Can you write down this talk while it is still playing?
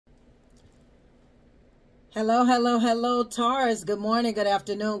Hello, hello, hello, Taurus. Good morning, good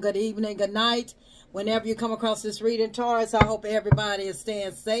afternoon, good evening, good night. Whenever you come across this reading, Taurus, I hope everybody is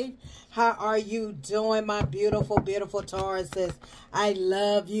staying safe. How are you doing, my beautiful, beautiful Tauruses? I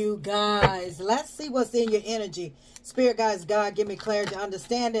love you guys. Let's see what's in your energy. Spirit guides, God, give me clarity,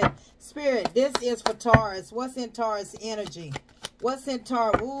 understanding. Spirit, this is for Taurus. What's in Taurus energy? What's in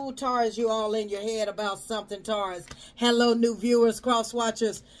Taurus? Ooh, Taurus, you all in your head about something, Taurus. Hello, new viewers, cross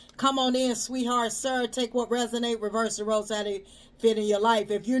watchers. Come on in, sweetheart, sir. Take what resonate, reverse the roles how they fit in your life.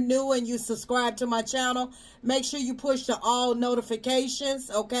 If you're new and you subscribe to my channel, make sure you push the all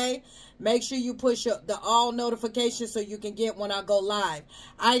notifications, okay? Make sure you push the all notifications so you can get when I go live.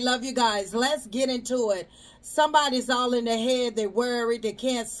 I love you guys. Let's get into it. Somebody's all in their head. They're worried. They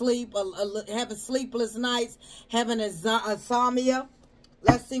can't sleep. Having sleepless nights. Having insomnia.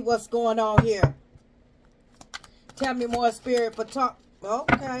 Let's see what's going on here. Tell me more, Spirit, for talk.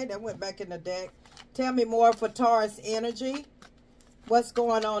 Okay, that went back in the deck. Tell me more for Taurus energy. What's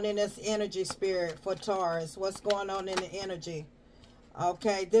going on in this energy, Spirit, for Taurus? What's going on in the energy?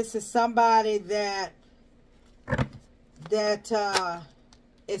 Okay, this is somebody that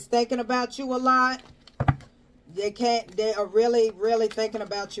is thinking about you a lot. They are really, really thinking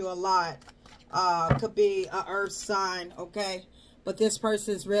about you a lot. Could be an earth sign, okay? But this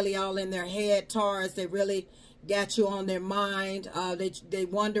person's really all in their head, Taurus. They really got you on their mind. They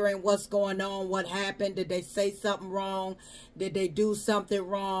wondering what's going on, what happened, did they say something wrong, did they do something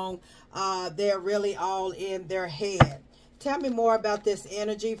wrong. They're really all in their head. Tell me more about this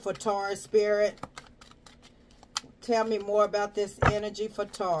energy for Taurus, Spirit. Tell me more about this energy for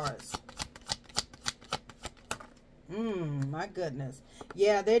Taurus. My goodness.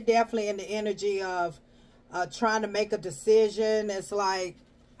 Yeah, they're definitely in the energy of trying to make a decision. It's like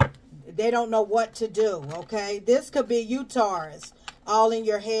they don't know what to do, okay? This could be you, Taurus, all in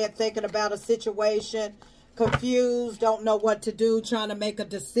your head thinking about a situation, confused, don't know what to do, trying to make a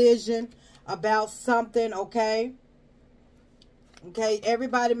decision about something, okay? Okay,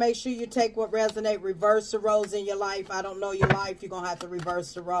 everybody make sure you take what resonate, reverse the roles in your life. I don't know your life, you're going to have to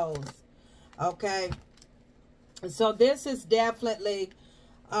reverse the roles, okay? So this is definitely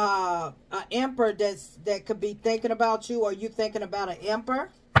an emperor that could be thinking about you, or you thinking about an emperor.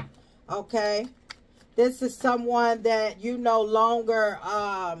 Okay, this is someone that you no longer,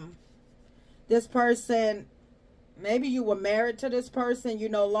 this person, maybe you were married to this person, you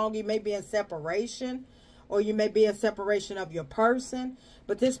no longer, you may be in separation, or you may be in separation of your person,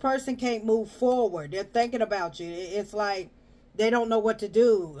 but this person can't move forward. They're thinking about you. It's like they don't know what to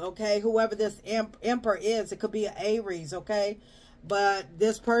do, okay? Whoever this emperor is, it could be an Aries, okay? But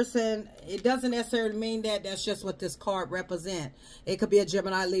this person, it doesn't necessarily mean that that's just what this card represents. It could be a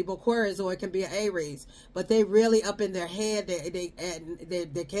Gemini, Libra, Aquarius, or it can be an Aries. But they really up in their head.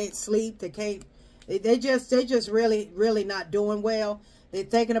 They can't sleep. They just really not doing well. They're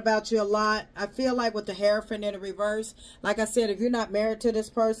thinking about you a lot. I feel like with the Hierophant in the reverse, like I said, if you're not married to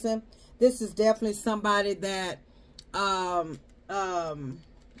this person, this is definitely somebody that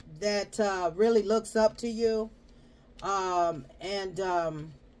really looks up to you. Or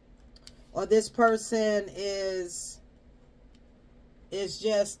this person is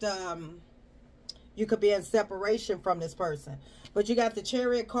just, you could be in separation from this person. But you got the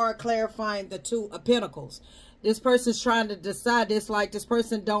Chariot card clarifying the Two of Pentacles. This person's trying to decide. It's like this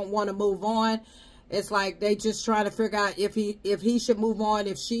person don't want to move on. It's like they just trying to figure out if he should move on,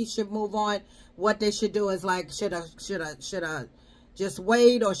 if she should move on, what they should do. Is like, should I just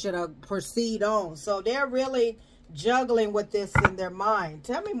wait, or should I proceed on? So they're really juggling with this in their mind.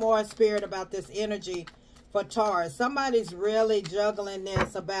 Tell me more, Spirit, about this energy for Taurus. Somebody's really juggling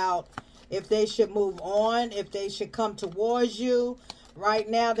this about if they should move on, if they should come towards you. Right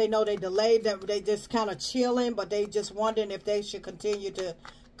now, they know they delayed, that they just kind of chilling, but they just wondering if they should continue to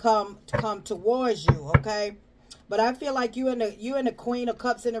come towards you, okay? But I feel like you and the Queen of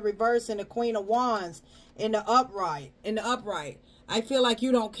Cups in the reverse and the Queen of Wands in the upright. I feel like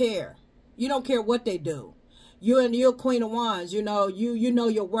you don't care. You don't care what they do. You're Queen of Wands, you know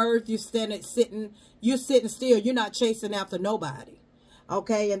your worth. You're sitting still. You're not chasing after nobody.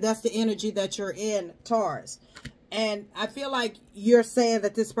 Okay, and that's the energy that you're in, Taurus. And I feel like you're saying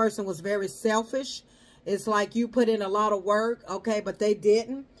that this person was very selfish. It's like you put in a lot of work, okay, but they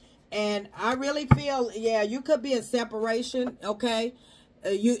didn't. And I really feel, yeah, you could be in separation, okay?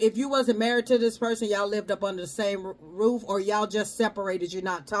 If you wasn't married to this person, y'all lived up under the same roof, or y'all just separated, you're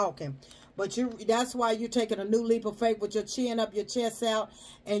not talking. But that's why you're taking a new leap of faith with your chin up, your chest out,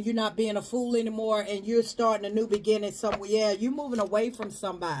 and you're not being a fool anymore, and you're starting a new beginning somewhere. Yeah, you're moving away from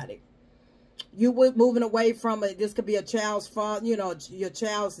somebody. You were moving away from it. This could be a child's father, you know, your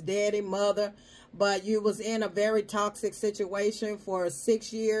child's daddy, mother. But you was in a very toxic situation for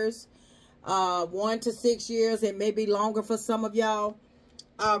 6 years. 1 to 6 years. It may be longer for some of y'all.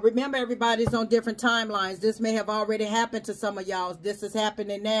 Remember, everybody's on different timelines. This may have already happened to some of y'all. This is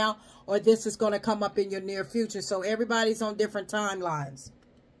happening now, or this is going to come up in your near future. So everybody's on different timelines.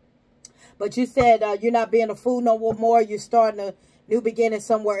 But you said you're not being a fool no more. You're starting a new beginning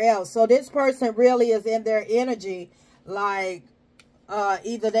somewhere else. So this person really is in their energy. Like,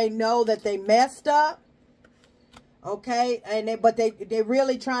 either they know that they messed up. Okay. But they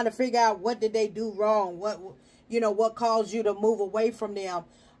really trying to figure out what did they do wrong. What caused you to move away from them?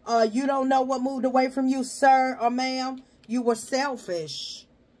 You don't know what moved away from you, sir or ma'am. You were selfish.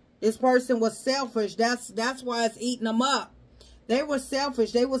 This person was selfish. That's why it's eating them up. They were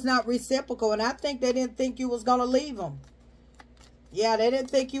selfish. They was not reciprocal. And I think they didn't think you was going to leave them. Yeah, they didn't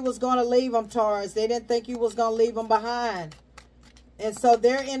think you was going to leave them, Taurus. They didn't think you was going to leave them behind. And so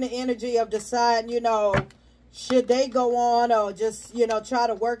they're in the energy of deciding, should they go on or just, try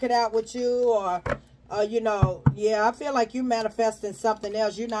to work it out with you or... yeah, I feel like you're manifesting something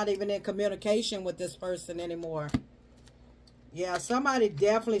else. You're not even in communication with this person anymore. Yeah, somebody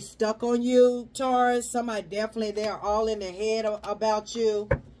definitely stuck on you, Taurus. Somebody definitely, they're all in their head about you.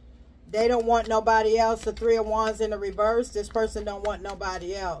 They don't want nobody else. The 3 of Wands in the reverse. This person don't want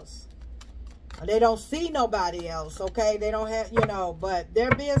nobody else. They don't see nobody else, okay? They don't have, but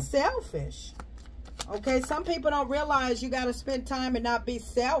they're being selfish. Okay, some people don't realize you got to spend time and not be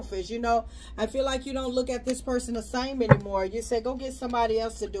selfish. I feel like you don't look at this person the same anymore. You say, go get somebody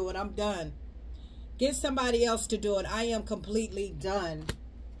else to do it. I'm done. Get somebody else to do it. I am completely done.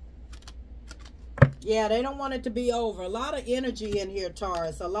 Yeah, they don't want it to be over. A lot of energy in here,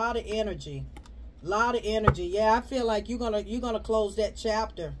 Taurus. A lot of energy. A lot of energy. Yeah, I feel like you're gonna close that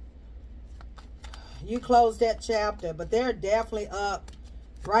chapter. You close that chapter. But they're definitely up.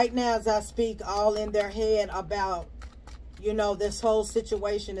 Right now, as I speak, all in their head about, this whole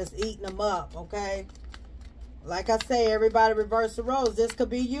situation is eating them up, okay? Like I say, everybody reverse the roles. This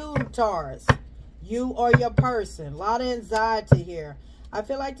could be you, Taurus. You or your person. A lot of anxiety here. I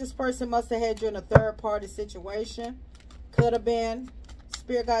feel like this person must have had you in a third-party situation. Could have been.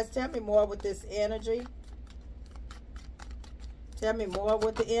 Spirit guys, tell me more with this energy. Tell me more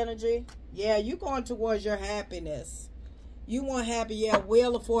with the energy. Yeah, you're going towards your happiness. You want happy, yeah,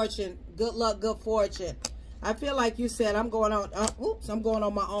 wheel of fortune, good luck, good fortune. I feel like you said, I'm going on, I'm going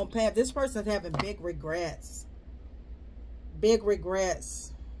on my own path. This person's having big regrets. Big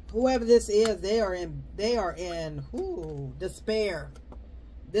regrets. Whoever this is, they are in despair.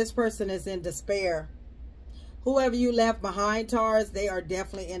 This person is in despair. Whoever you left behind, Taurus, they are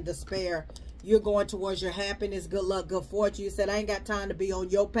definitely in despair. You're going towards your happiness, good luck, good fortune. You said, I ain't got time to be on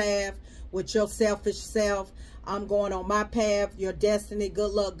your path with your selfish self. I'm going on my path, your destiny,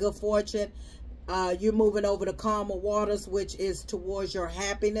 good luck, good fortune. You're moving over to calmer waters, which is towards your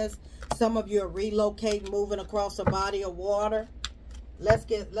happiness. Some of you are relocating, moving across a body of water. Let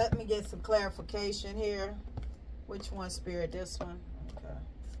me get some clarification here. Which one, Spirit? This one?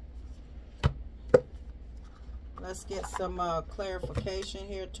 Okay. Let's get some clarification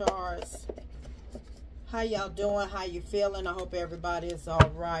here, Taurus. How y'all doing? How you feeling? I hope everybody is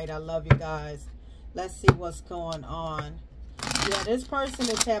all right. I love you guys. Let's see what's going on. Yeah, this person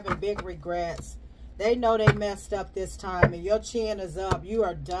is having big regrets. They know they messed up this time, and your chin is up. You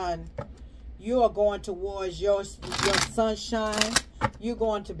are done. You are going towards your sunshine. You're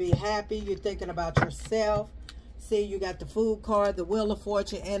going to be happy. You're thinking about yourself. See, you got the Fool card, the Wheel of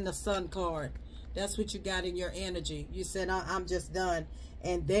Fortune, and the Sun card. That's what you got in your energy. You said, I'm just done.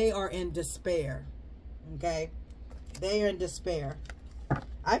 And they are in despair. Okay? They are in despair.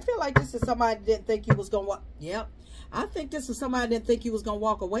 I feel like this is somebody that didn't think you was going to walk. Yep. I think this is somebody that didn't think you was going to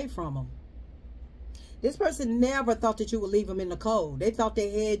walk away from them. This person never thought that you would leave them in the cold. They thought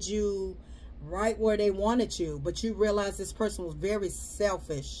they had you right where they wanted you. But you realize this person was very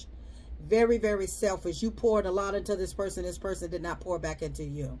selfish. Very, very selfish. You poured a lot into this person. This person did not pour back into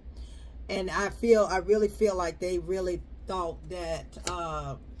you. And I really feel like they really thought that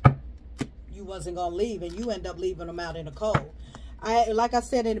you wasn't going to leave. And you end up leaving them out in the cold. Like I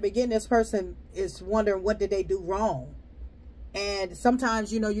said in the beginning, this person is wondering, what did they do wrong? And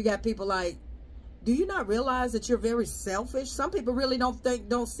sometimes, you got people like, do you not realize that you're very selfish? Some people really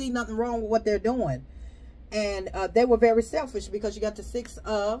don't see nothing wrong with what they're doing. And they were very selfish because you got the 6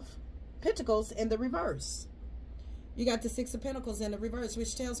 of Pentacles in the reverse. You got the 6 of Pentacles in the reverse,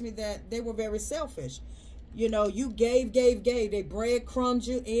 which tells me that they were very selfish. You gave. They breadcrumbed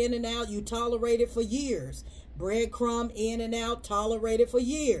you in and out. You tolerated for years. breadcrumb in and out, tolerated for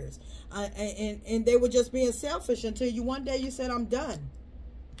years. And they were just being selfish until you one day you said, I'm done.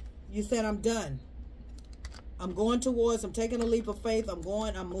 You said, I'm done. I'm going towards, I'm taking a leap of faith. I'm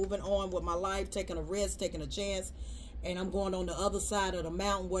moving on with my life, taking a risk, taking a chance. And I'm going on the other side of the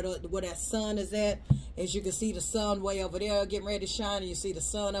mountain where that sun is at. As you can see the sun way over there getting ready to shine. And you see the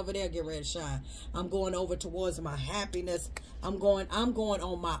sun over there getting ready to shine. I'm going over towards my happiness. I'm going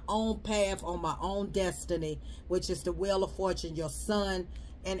on my own path, on my own destiny, which is the wheel of fortune, your sun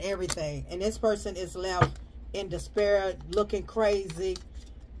and everything. And this person is left in despair, looking crazy,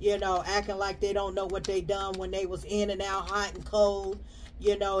 you know, acting like they don't know what they done when they was in and out, hot and cold.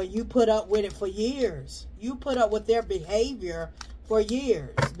 You know, and you put up with it for years. You put up with their behavior for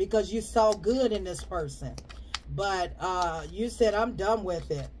years because you saw good in this person. But you said, I'm done with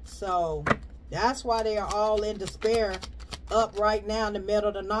it. So that's why they are all in despair up right now in the middle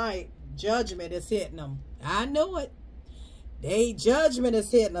of the night. Judgment is hitting them. I knew it. Judgment is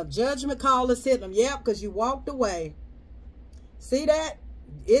hitting them. Judgment call is hitting them. Yep, because you walked away. See that?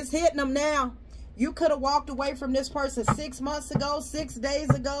 It's hitting them now. You could have walked away from this person 6 months ago, 6 days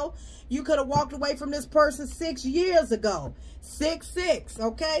ago. You could have walked away from this person 6 years ago. 6,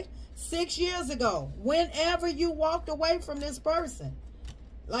 okay? 6 years ago. Whenever you walked away from this person.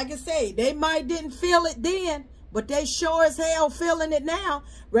 Like I say, they might didn't feel it then, but they sure as hell feeling it now.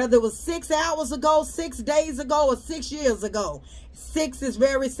 Whether it was 6 hours ago, 6 days ago, or 6 years ago. 6 is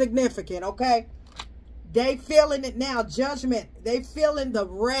very significant, okay? They feeling it now. Judgment. They feeling the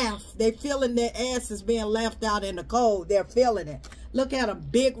wrath. They feeling their asses being left out in the cold. They're feeling it. Look at them.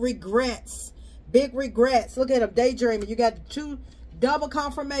 Big regrets. Big regrets. Look at them. Daydreaming. You got double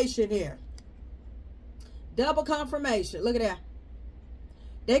confirmation here. Double confirmation. Look at that.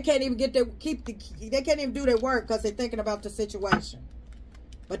 They can't even they can't even do their work because they're thinking about the situation.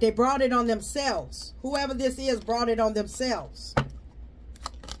 But they brought it on themselves. Whoever this is brought it on themselves.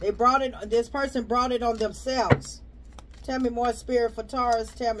 This person brought it on themselves. Tell me more, Spirit, for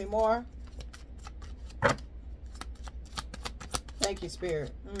Taurus. Tell me more. Thank you,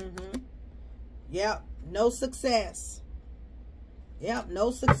 Spirit. Yep, no success. Yep,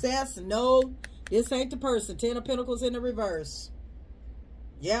 no success. No, this ain't the person. 10 of Pentacles in the reverse.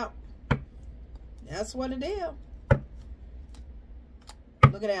 Yep, that's what it is.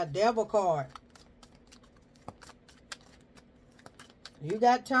 Look at that Devil card. You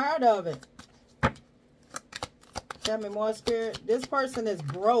got tired of it. Tell me more, Spirit. This person is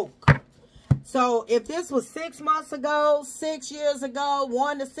broke. So if this was 6 months ago, 6 years ago,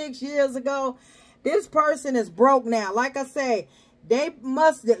 1 to 6 years ago, this person is broke now. Like I say, they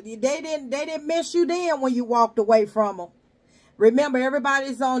didn't miss you then when you walked away from them. Remember,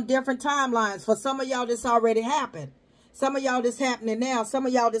 everybody's on different timelines. For some of y'all, this already happened. Some of y'all this happening now. Some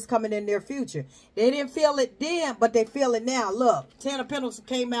of y'all this coming in their future. They didn't feel it then, but they feel it now. Look, 10 of Pentacles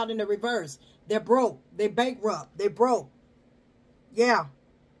came out in the reverse. They're broke. They bankrupt. They broke. Yeah.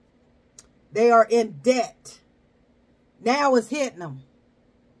 They are in debt. Now it's hitting them.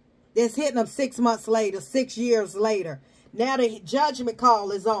 It's hitting them 6 months later, 6 years later. Now the judgment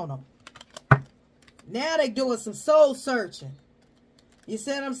call is on them. Now they're doing some soul searching. You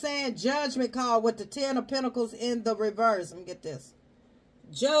see what I'm saying? Judgment call with the 10 of Pentacles in the reverse. Let me get this.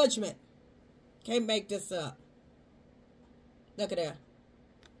 Judgment. Can't make this up. Look at that.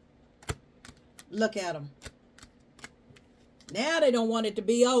 Look at them. Now they don't want it to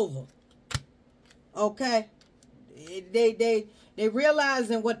be over. Okay? They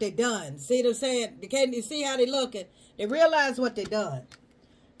realizing what they done. See what I'm saying? You see how they looking? They realize what they done.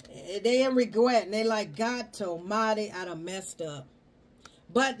 They in regret. And they like, God almighty, I done messed up.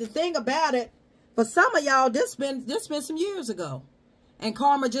 But the thing about it, for some of y'all, this been some years ago. And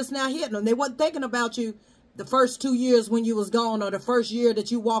karma just now hitting them. They wasn't thinking about you the first 2 years when you was gone, or the first year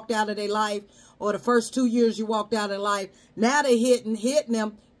that you walked out of their life, or the first 2 years you walked out of their life. Now they hitting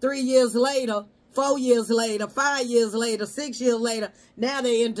them 3 years later, 4 years later, 5 years later, 6 years later. Now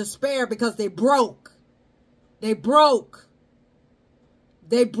they in despair because they broke. They broke.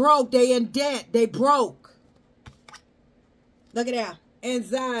 They broke. They in debt. They broke. Look at that.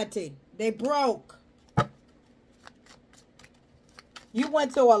 Anxiety. They broke. You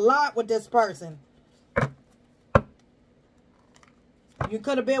went through a lot with this person. You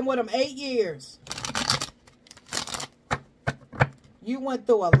could have been with them 8 years. You went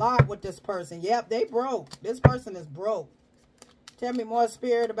through a lot with this person. Yep, they broke. This person is broke. Tell me more,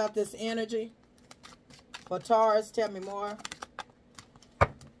 Spirit, about this energy. For Taurus, tell me more.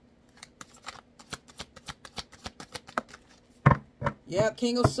 Yep,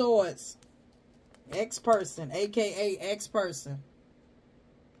 King of Swords. Ex-person, a.k.a. ex-person.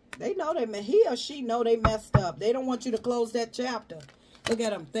 They know he or she know they messed up. They don't want you to close that chapter. Look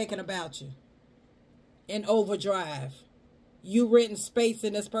at them thinking about you. In overdrive. You renting space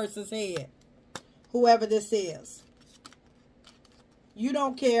in this person's head. Whoever this is. You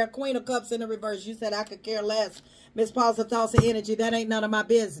don't care. Queen of Cups in the reverse. You said I could care less. Miss Positive Thoughts and Energy. That ain't none of my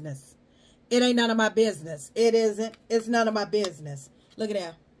business. It ain't none of my business. It isn't. It's none of my business. Look at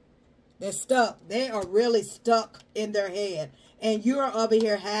that. They're stuck. They are really stuck in their head. And you're over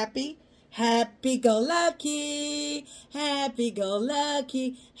here happy. Happy-go-lucky.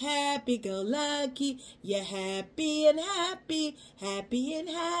 Happy-go-lucky. Happy-go-lucky. You're happy and happy. Happy and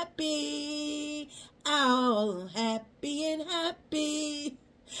happy. Oh, happy and happy.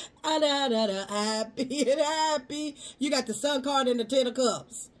 Ah-da-da-da. Happy and happy. You got the Sun card and the Ten of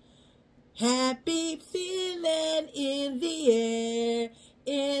Cups. Happy feeling in the air.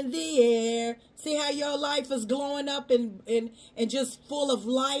 In the air. See how your life is glowing up and just full of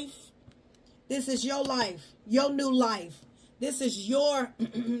life? This is your life. Your new life. This is your,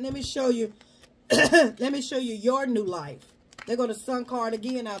 let me show you. Let me show you your new life. There go the Sun card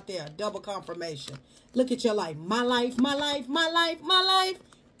again out there. Double confirmation. Look at your life. My life, my life, my life, my life.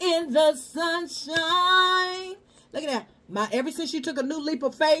 In the sunshine. Look at that. Ever since you took a new leap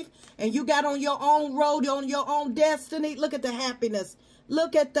of faith and you got on your own road, on your own destiny, look at the happiness.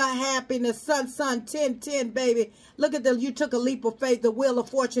 Look at the happiness. Sun, 10, 10, baby. Look at you took a leap of faith, the wheel of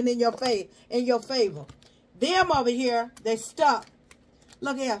fortune in your favor. Them over here, they stuck.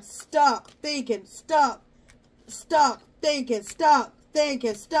 Look here, stuck, thinking, stuck, thinking, stuck,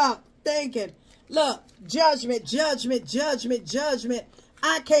 thinking. Look, judgment, judgment, judgment, judgment.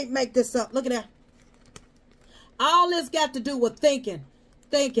 I can't make this up. Look at that. All this got to do with thinking,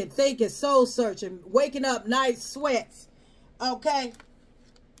 soul searching, waking up, night sweats. Okay.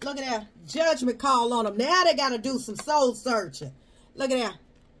 Look at that. Judgment call on them. Now they got to do some soul searching. Look at that.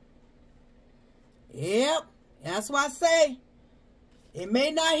 Yep. That's why I say it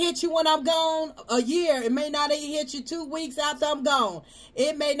may not hit you when I'm gone a year. It may not hit you 2 weeks after I'm gone.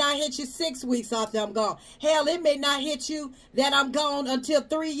 It may not hit you 6 weeks after I'm gone. Hell, it may not hit you that I'm gone until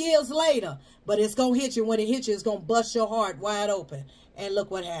 3 years later. But it's going to hit you. When it hits you, it's going to bust your heart wide open. And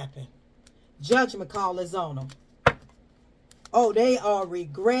look what happened. Judgment call is on them. Oh, they are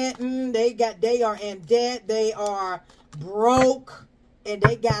regretting. They are in debt. They are broke. And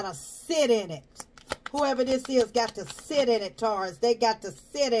they got to sit in it. Whoever this is got to sit in it, Taurus. They got to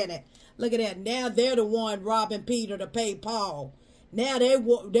sit in it. Look at that. Now they're the one robbing Peter to pay Paul. Now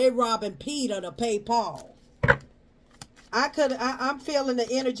they robbing Peter to pay Paul. I'm feeling the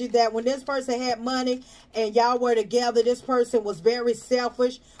energy that when this person had money and y'all were together, this person was very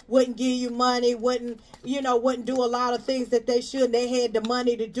selfish, wouldn't give you money, wouldn't do a lot of things that they should. They had the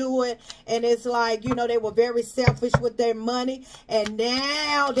money to do it. And it's like, they were very selfish with their money. And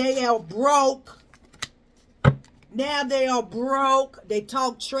now they are broke. Now they are broke. They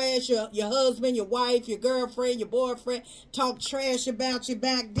talk trash. Your husband, your wife, your girlfriend, your boyfriend talk trash about you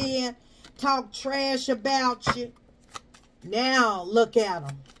back then. Talk trash about you. Now, look at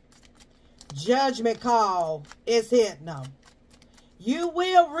them. Judgment call is hitting them. You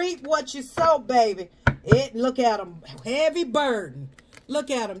will reap what you sow, baby. Look at them. Heavy burden. Look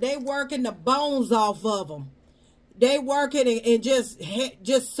at them. They working the bones off of them. They working and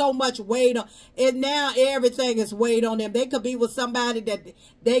just so much weight on. And now everything is weight on them. They could be with somebody that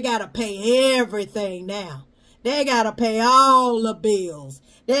they got to pay everything now. They got to pay all the bills.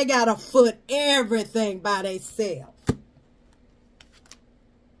 They got to foot everything by themselves.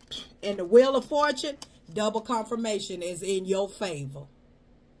 And the Wheel of Fortune, double confirmation is in your favor.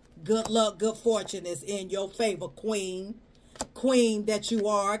 Good luck, good fortune is in your favor, queen. Queen that you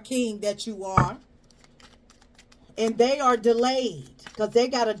are, king that you are. And they are delayed because they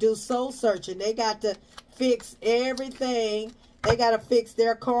got to do soul searching. They got to fix everything. They got to fix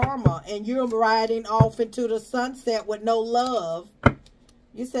their karma. And you're riding off into the sunset with no love.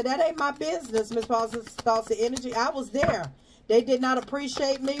 You said, that ain't my business, Miss Positive Thoughts and Energy. I was there. They did not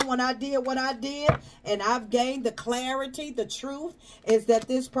appreciate me when I did what I did. And I've gained the clarity. The truth is that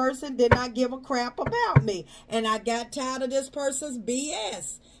this person did not give a crap about me. And I got tired of this person's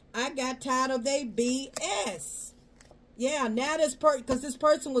BS. I got tired of their BS. Yeah, now because this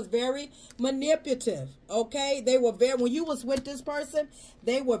person was very manipulative. Okay? They were when you was with this person,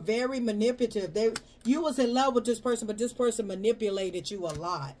 they were very manipulative. You was in love with this person, but this person manipulated you a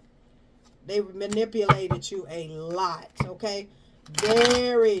lot. They manipulated you a lot, okay?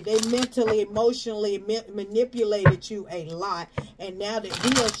 They mentally, emotionally manipulated you a lot. And now that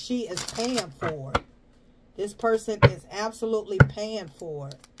he or she is paying for it. This person is absolutely paying for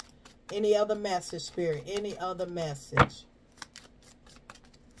it. Any other message, Spirit? Any other message?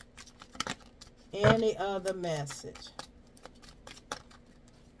 Any other message?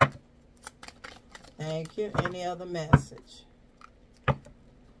 Thank you. Any other message?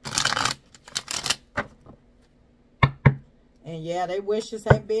 And yeah, their wishes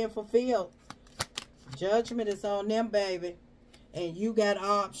ain't being fulfilled. Judgment is on them, baby. And you got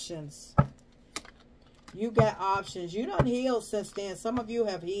options. You got options. You done healed since then. Some of you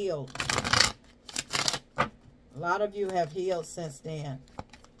have healed. A lot of you have healed since then.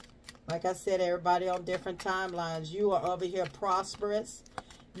 Like I said, everybody on different timelines. You are over here prosperous.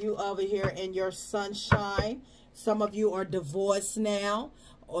 You over here in your sunshine. Some of you are divorced now.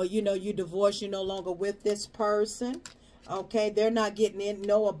 Or, you know, you divorced. You're no longer with this person. Okay, they're not getting in.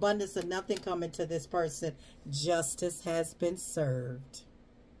 No abundance of nothing coming to this person. Justice has been served.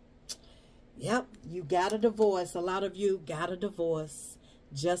 Yep, you got a divorce. A lot of you got a divorce.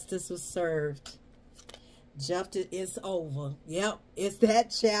 Justice was served. Justice is over. Yep, it's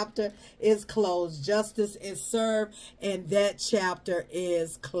that chapter is closed. Justice is served, and that chapter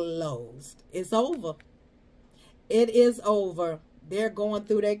is closed. It's over. It is over. They're going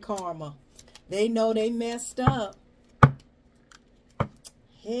through their karma. They know they messed up.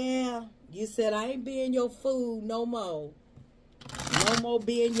 Yeah, you said, I ain't being your food no more. No more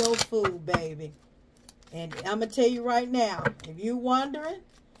being your food, baby. And I'm going to tell you right now, if you wondering,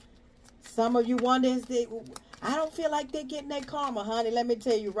 some of you wonder, I don't feel like they're getting their karma, honey. Let me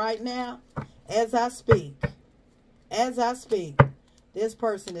tell you right now, as I speak, this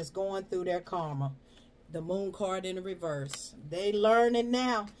person is going through their karma. The moon card in the reverse. They learning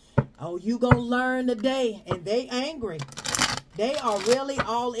now. Oh, you going to learn today. And they angry. They are really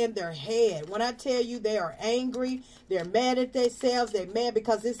all in their head. When I tell you they are angry, they're mad at themselves. They're mad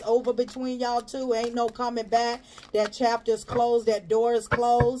because it's over between y'all two. Ain't no coming back. That chapter's closed. That door is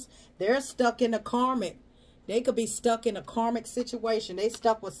closed. They're stuck in a karmic. They could be stuck in a karmic situation. They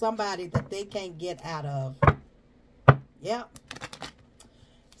stuck with somebody that they can't get out of. Yep.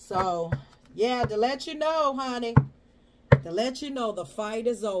 So, yeah, to let you know, honey. To let you know the fight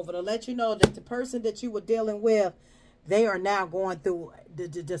is over. To let you know that the person that you were dealing with, they are now going through the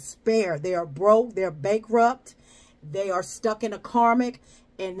despair. They are broke. They're bankrupt. They are stuck in a karmic.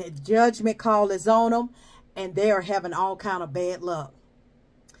 And the judgment call is on them. And they are having all kind of bad luck.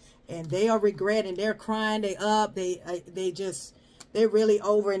 And they are regretting. They're crying. They up. They're really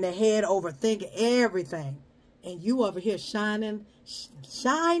over in their head, overthinking everything. And you over here shining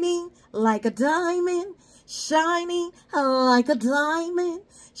like a diamond. Shining like a diamond.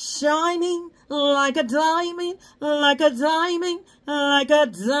 Shining like a diamond, like a diamond, like a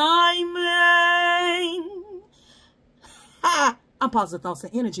diamond. Ha! I'm positive thoughts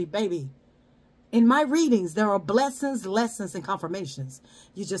and energy, baby. In my readings, there are blessings, lessons, and confirmations.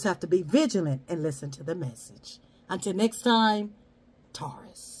 You just have to be vigilant and listen to the message. Until next time,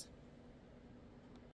 Taurus.